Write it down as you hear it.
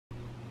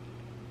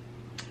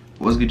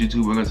What's good,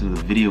 YouTube? Welcome to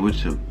the video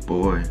with your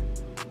boy.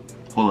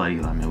 Whole lot of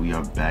Eli, man. We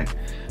are back. You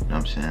know what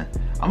I'm saying?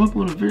 I'm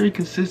uploading very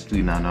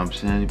consistently now, you know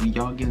what I'm saying?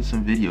 Y'all getting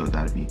some videos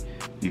out of me.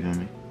 You feel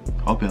me?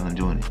 Hope y'all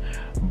enjoying it.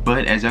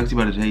 But as y'all can see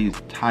by today's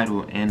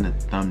title and the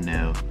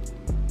thumbnail,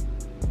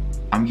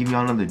 I'm giving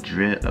y'all another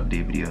dread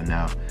update video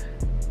now.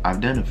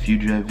 I've done a few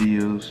dread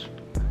videos,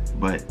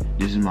 but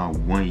this is my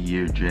 1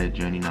 year dread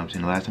journey, you know what I'm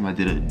saying? The last time I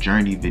did a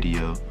journey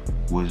video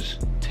was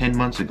 10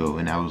 months ago,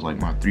 and that was like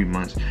my 3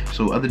 months.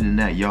 So other than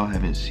that, y'all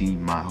haven't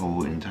seen my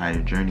whole entire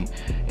journey.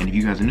 And if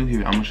you guys are new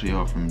here, I'm gonna show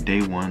y'all from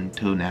day one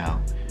till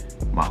now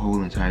my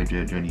whole entire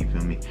dread journey, you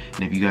feel me?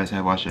 And if you guys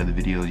have watched the other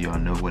videos, y'all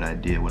know what I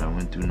did, what I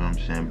went through, you know what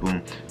I'm saying?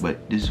 Boom.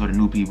 But this is for the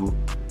new people.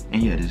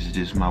 And yeah, this is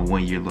just my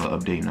 1 year little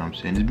update, you know what I'm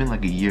saying? It's been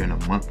like a year and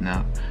a month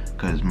now,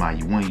 because my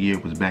 1 year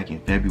was back in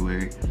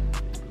February.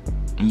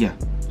 And yeah,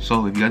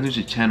 so if you guys new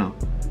to the channel,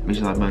 make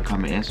sure to like, button,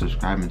 comment, and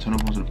subscribe, and turn on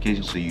post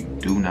notifications so you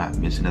do not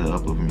miss another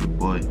upload from your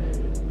boy.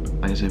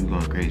 Like I said, we're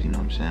going crazy, you know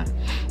what I'm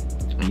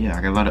saying? And yeah,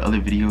 I got a lot of other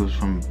videos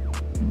from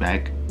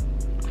back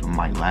from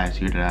like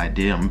last year that I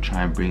did. I'm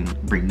trying to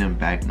bring them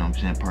back, you know what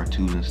I'm saying, part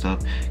 2s and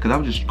stuff. Because I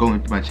was just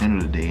going through my channel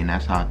today, and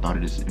that's how I thought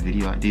of this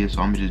video idea.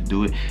 So I'm gonna just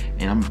do it,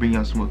 and I'm gonna bring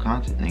y'all some more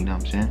content, you know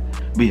what I'm saying?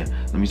 But yeah,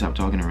 let me stop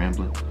talking and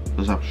rambling.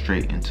 Let's hop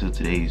straight into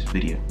today's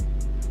video.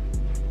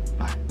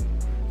 Bye.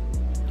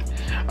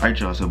 Alright,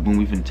 y'all, so boom,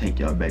 we finna take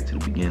y'all back to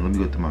the beginning. Let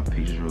me go through my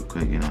pictures real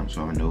quick, you know,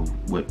 so I know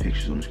what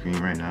pictures on the screen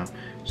right now.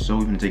 So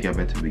we're gonna take y'all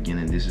back to the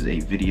beginning. This is a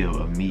video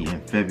of me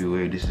in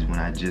February. This is when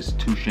I just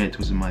two-strand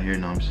twisted my hair, you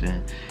know what I'm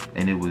saying?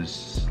 And it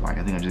was like,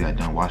 I think I just got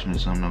done washing it or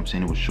something, you know what I'm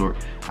saying? It was short.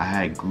 I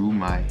had grew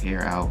my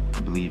hair out, I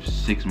believe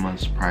 6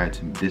 months prior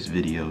to this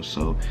video.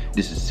 So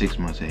this is 6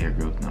 months of hair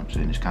growth, you know what I'm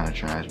saying? It's kind of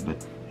trash,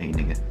 but hey,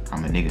 nigga,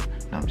 I'm a nigga,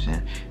 you know what I'm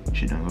saying?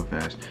 Shit don't go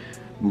fast.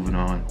 Moving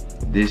on,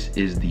 this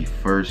is the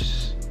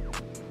first.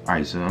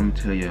 Alright, so I'm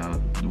gonna tell y'all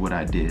what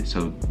I did.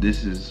 So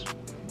this is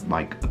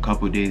like a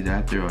couple days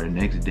after, or the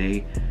next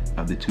day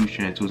of the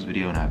two-strand twist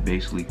video, and I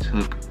basically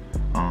took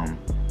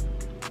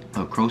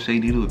a crochet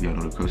needle. If y'all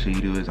know what a crochet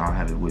needle is, I don't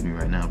have it with me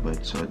right now,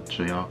 but so I'll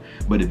show y'all.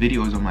 But the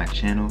video is on my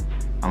channel.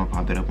 I'm gonna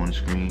pop that up on the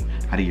screen.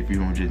 How to get free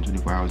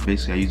 124 hours.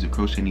 Basically, I use a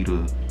crochet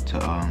needle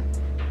to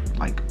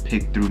like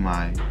pick through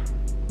my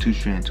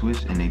two-strand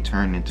twist, and they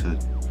turn into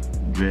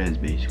dreads.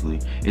 Basically,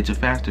 it's a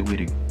faster way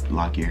to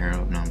lock your hair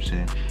up, you know what I'm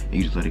saying? And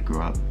you just let it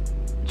grow up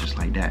just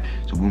like that.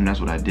 So boom, that's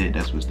what I did.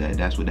 That's what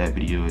that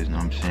video is, you know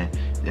what I'm saying?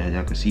 As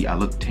y'all can see, I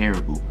look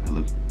terrible. I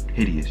look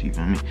hideous, you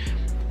feel me?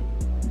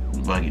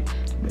 Like it.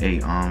 But hey,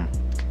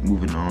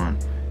 moving on.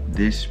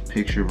 This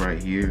picture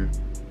right here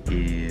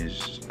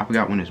is, I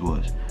forgot when this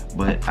was,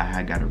 but I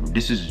had got a,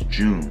 this is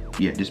June.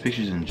 Yeah, this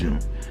picture's in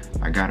June.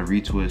 I got a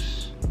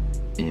retwist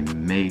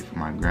in May for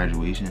my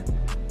graduation.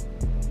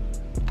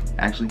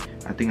 Actually,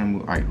 I think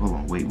I'm, all right, hold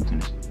on, wait, we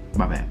finished.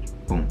 My bad.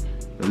 Boom.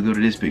 Let's go to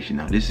this picture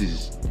now. This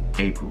is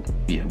April.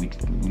 Yeah, we're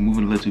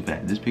moving a little too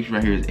fast. This picture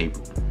right here is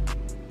April.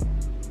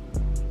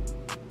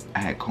 I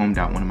had combed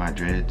out one of my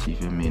dreads, you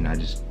feel me, and I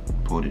just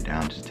pulled it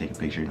down just to take a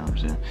picture, you know what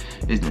I'm saying?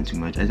 It's not too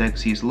much. As I can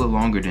see, it's a little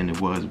longer than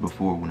it was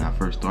before when I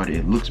first started.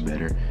 It looks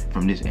better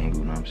from this angle,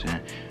 you know what I'm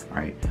saying? All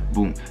right,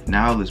 boom.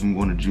 Now let's move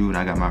on to June.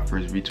 I got my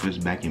first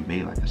retwist back in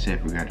May, like I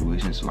said, for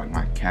graduation, so like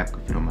my cap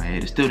could fit on my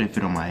head. It still didn't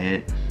fit on my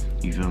head,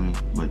 you feel me?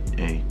 But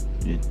hey,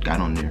 it got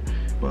on there.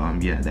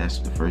 But yeah, that's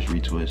the first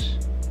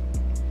retwist.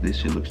 This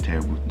shit looks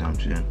terrible, you know what I'm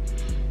saying?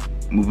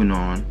 Moving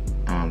on,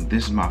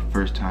 this is my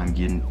first time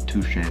getting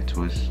two-strand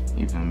twists,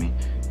 you feel me?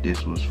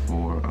 This was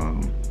for,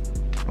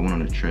 I went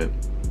on a trip,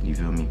 you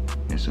feel me?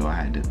 And so I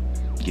had to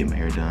get my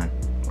hair done.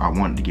 I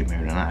wanted to get my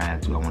hair done, I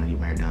had to, I wanted to get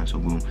my hair done. So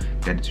boom,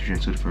 got the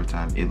two-strand twist the first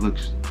time. It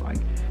looks like,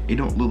 it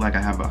don't look like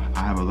I have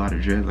a lot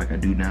of dreads like I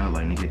do now.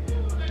 Like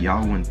nigga,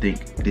 y'all wouldn't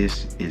think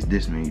this is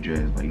this many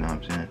dreads, like, you know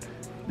what I'm saying?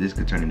 This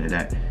could turn into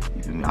that,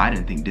 you feel me? I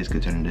didn't think this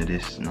could turn into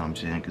this, you know what I'm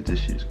saying? Because this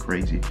shit is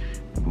crazy.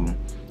 Boom.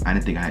 I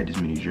didn't think I had this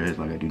many dreads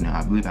like I do now.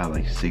 I believe I have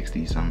like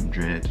 60 something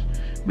dreads.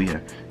 But yeah,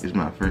 this is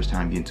my first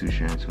time getting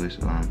two-strand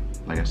twists.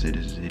 Like I said,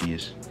 this is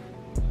hideous.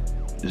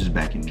 This is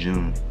back in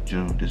June.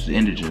 This is the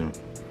end of June.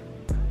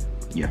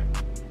 Yeah.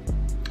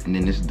 And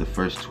then this is the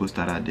first twist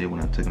that I did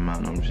when I took them out,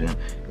 you know what I'm saying?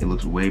 It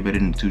looks way better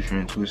than the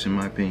two-strand twist in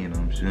my opinion, you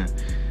know what I'm saying?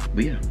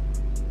 But yeah,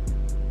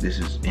 this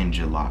is in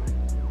July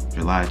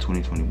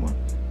 2021.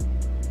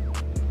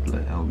 I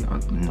hope y'all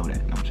know that,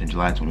 you know what I'm saying?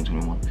 July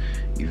 2021,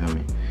 you feel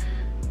me?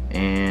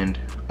 And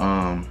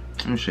I'm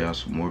gonna show y'all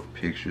some more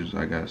pictures.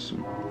 I got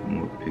some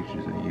more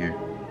pictures in here.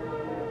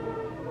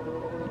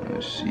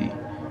 Let's see.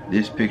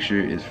 This picture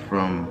is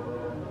from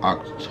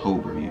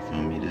October, you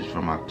feel me? This is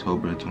from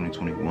October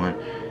 2021.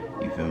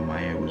 You feel me? My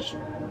hair was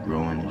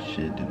growing and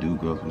shit. The dew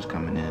growth was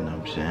coming in, you know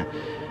what I'm saying?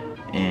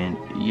 And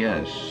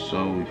yes,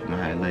 so if I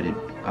had let it,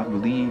 I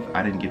believe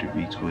I didn't get a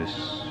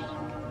retwist.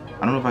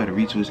 I don't know if I had a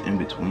retwist in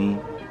between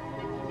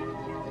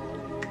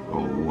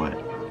or what.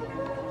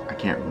 I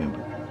can't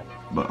remember.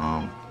 But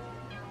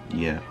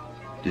yeah,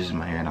 this is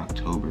my hair in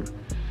October.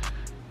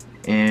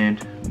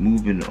 And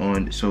moving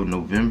on, so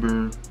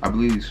November, I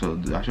believe, so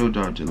I showed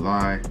y'all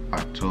July,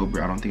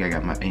 October. I don't think I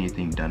got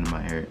anything done to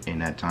my hair in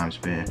that time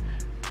span.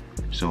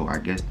 So I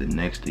guess the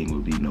next thing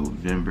would be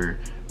November,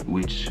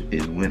 which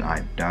is when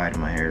I dyed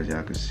my hair. As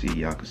y'all can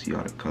see all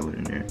the color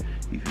in there.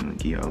 You can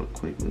give y'all a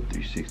quick little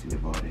 360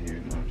 of all the hair, you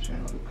know what I'm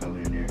saying? All the color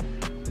in there.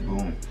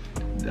 Boom.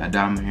 I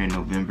dyed my hair in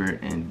November,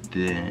 and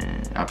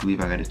then I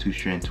believe I got a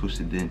 2-strand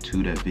twisted then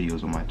too. That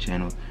video's on my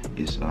channel.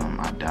 It's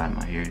I dyed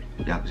my hair.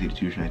 Y'all can see the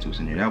 2-strand twist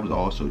in there. That was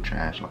also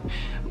trash.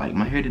 Like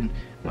my hair didn't,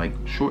 like,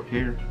 short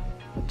hair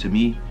to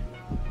me,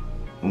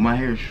 when my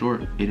hair is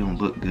short, it don't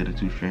look good a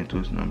 2-strand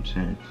twist, you know what I'm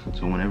saying?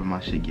 So whenever my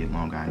shit get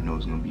longer, I know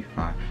it's gonna be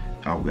fine.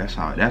 Oh,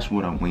 that's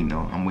what I'm waiting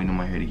on. I'm waiting on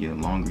my hair to get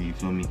longer, you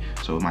feel me?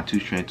 So my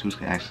 2-strand twist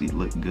can actually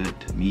look good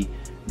to me, you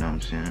know what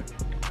I'm saying?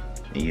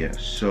 And yeah,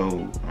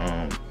 so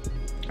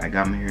I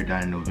got my hair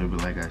dyed in November,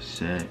 like I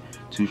said.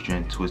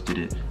 2-strand twisted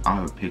it. I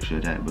don't have a picture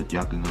of that, but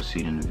y'all can go see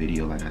it in the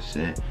video, like I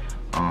said.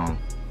 And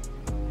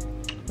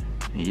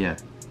yeah,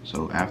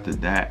 so after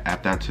that,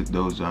 after I took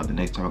those out, the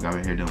next time I got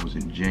my hair done was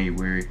in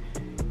January.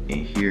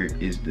 And here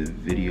is the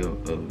video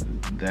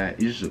of that.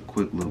 It's just a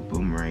quick little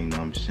boomerang, you know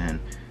what I'm saying?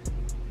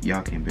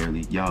 Y'all can't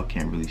really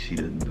see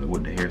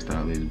what the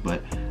hairstyle is,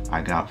 but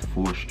I got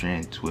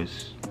 4-strand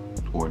twists,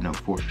 or no,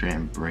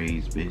 4-strand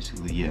braids,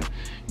 basically. Yeah,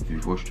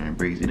 4-strand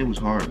braids, and it was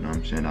hard, you know what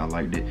I'm saying? I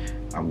liked it.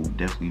 I will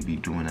definitely be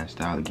doing that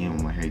style again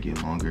when my hair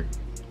get longer.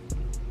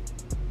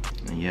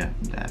 And yeah,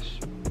 that's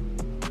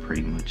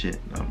pretty much it,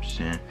 you know what I'm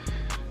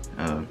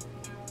saying?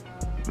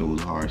 It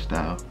was a hard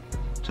style.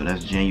 So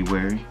that's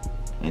January.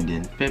 And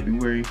then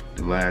February,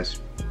 the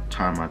last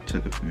time I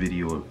took a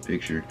video or a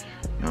picture,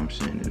 you know what I'm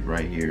saying, is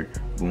right here.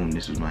 Boom,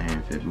 this was my hair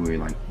in February.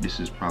 Like, this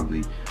is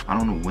probably, I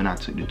don't know when I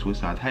took the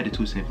twist out. I had the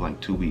twist in for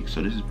like 2 weeks.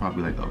 So this is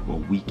probably like a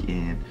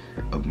weekend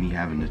of me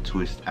having the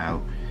twist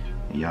out.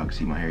 And y'all can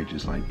see my hair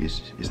just like,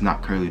 it's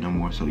not curly no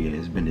more. So yeah,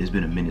 it's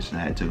been a minute since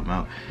I had took them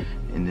out.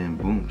 And then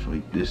boom,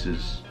 so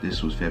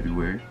this was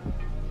February.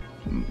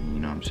 You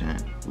know what I'm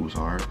saying? It was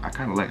hard. I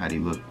kind of like how they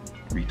look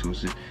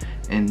retwisted.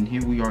 And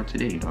here we are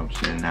today, you know what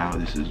I'm saying? Now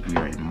we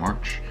are in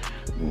March.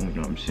 Boom, you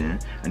know what I'm saying?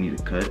 I need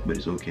a cut, but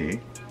it's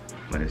okay.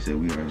 Like I said,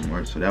 we are in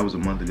March. So that was a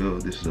month ago.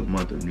 This is a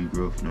month of new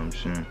growth, you know what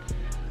I'm saying?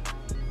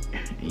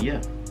 And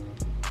yeah,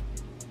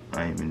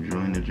 I am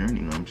enjoying the journey,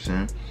 you know what I'm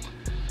saying?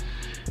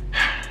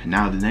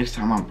 Now the next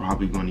time I'm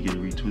probably going to get a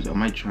retwist. I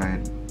might try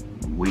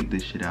and wait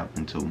this shit out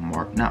until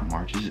March. Not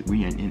March.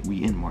 We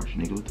in March,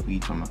 nigga. What the fuck you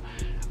talking about?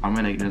 I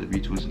might not get another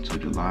retwist until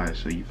July.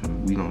 So you feel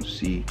me? We gonna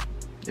see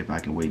if I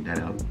can wait that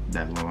out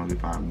that long.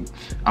 I'm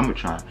gonna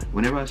try.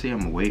 Whenever I say I'm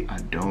gonna wait, I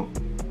don't.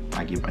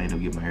 I end up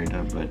getting my hair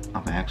done, but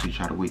I'm gonna actually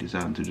try to wait this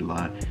out until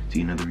July to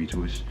get another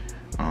retwist.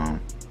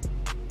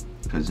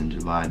 Cause in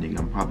July, nigga,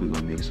 I'm probably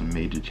gonna make some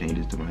major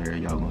changes to my hair.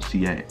 Y'all gonna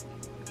see that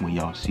when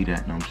y'all see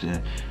that. You know what I'm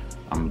saying?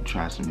 I'm gonna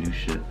try some new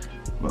shit.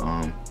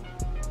 But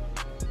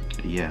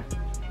yeah,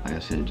 like I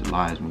said,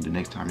 July is when the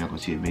next time y'all gonna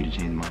see a major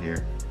change in my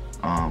hair.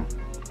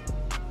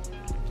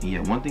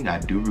 Yeah, one thing I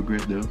do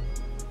regret though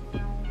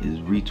is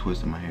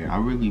retwisting my hair. I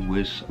really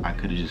wish I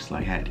could have just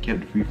like kept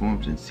the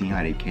freeforms and seen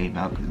how they came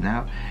out, because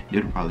now it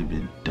would have probably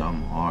been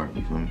dumb hard,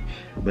 you feel me?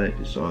 But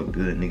it's all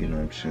good, nigga, you know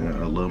what I'm saying?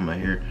 I love my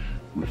hair.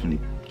 We're gonna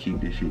keep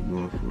this shit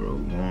going for a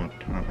long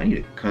time. I need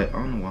a cut. I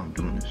don't know why I'm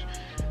doing this.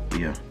 But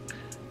yeah,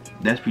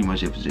 that's pretty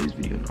much it for today's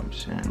video, you know what I'm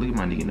saying? Look at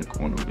my nigga in the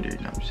corner over there, you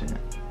know what I'm saying?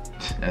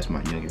 That's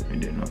my younger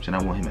friend there, you know what I'm saying?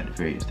 I want him at the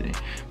fair yesterday.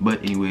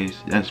 But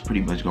anyways, that's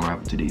pretty much gonna wrap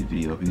up today's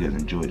video. If you guys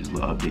enjoyed this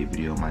little update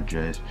video on my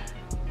dreads,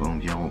 boom,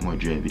 if y'all want more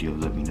dread videos,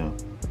 let me know.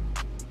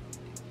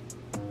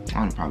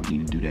 I don't probably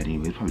need to do that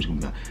anyway. It's probably just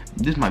gonna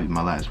be, this might be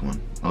my last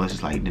one. Unless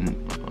it's like,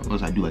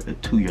 unless I do like a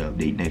 2-year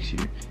update next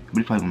year. But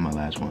it's probably my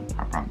last one,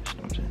 I promise, you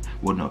know what I'm saying?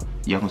 Well, no,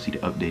 y'all gonna see the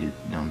updated,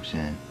 you know what I'm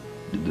saying?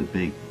 The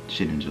big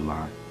shit in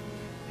July.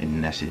 And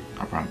then that's it,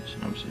 I promise,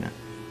 you know what I'm saying?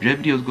 Dread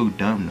videos go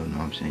dumb though, you know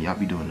what I'm saying? Y'all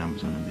be doing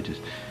numbers on them bitches.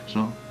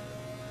 So,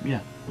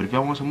 yeah. But if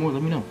y'all want some more,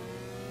 let me know.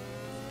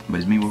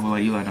 But it's me, with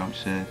like Eli, you know what I'm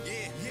saying?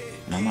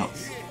 And I'm out.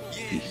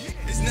 Peace.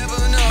 It's never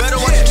enough. Better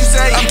watch what you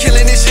say. I'm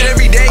killing this shit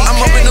every day.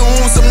 I'm up in the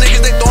room, some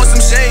niggas they throwing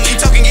some shade.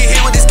 Keep talking, get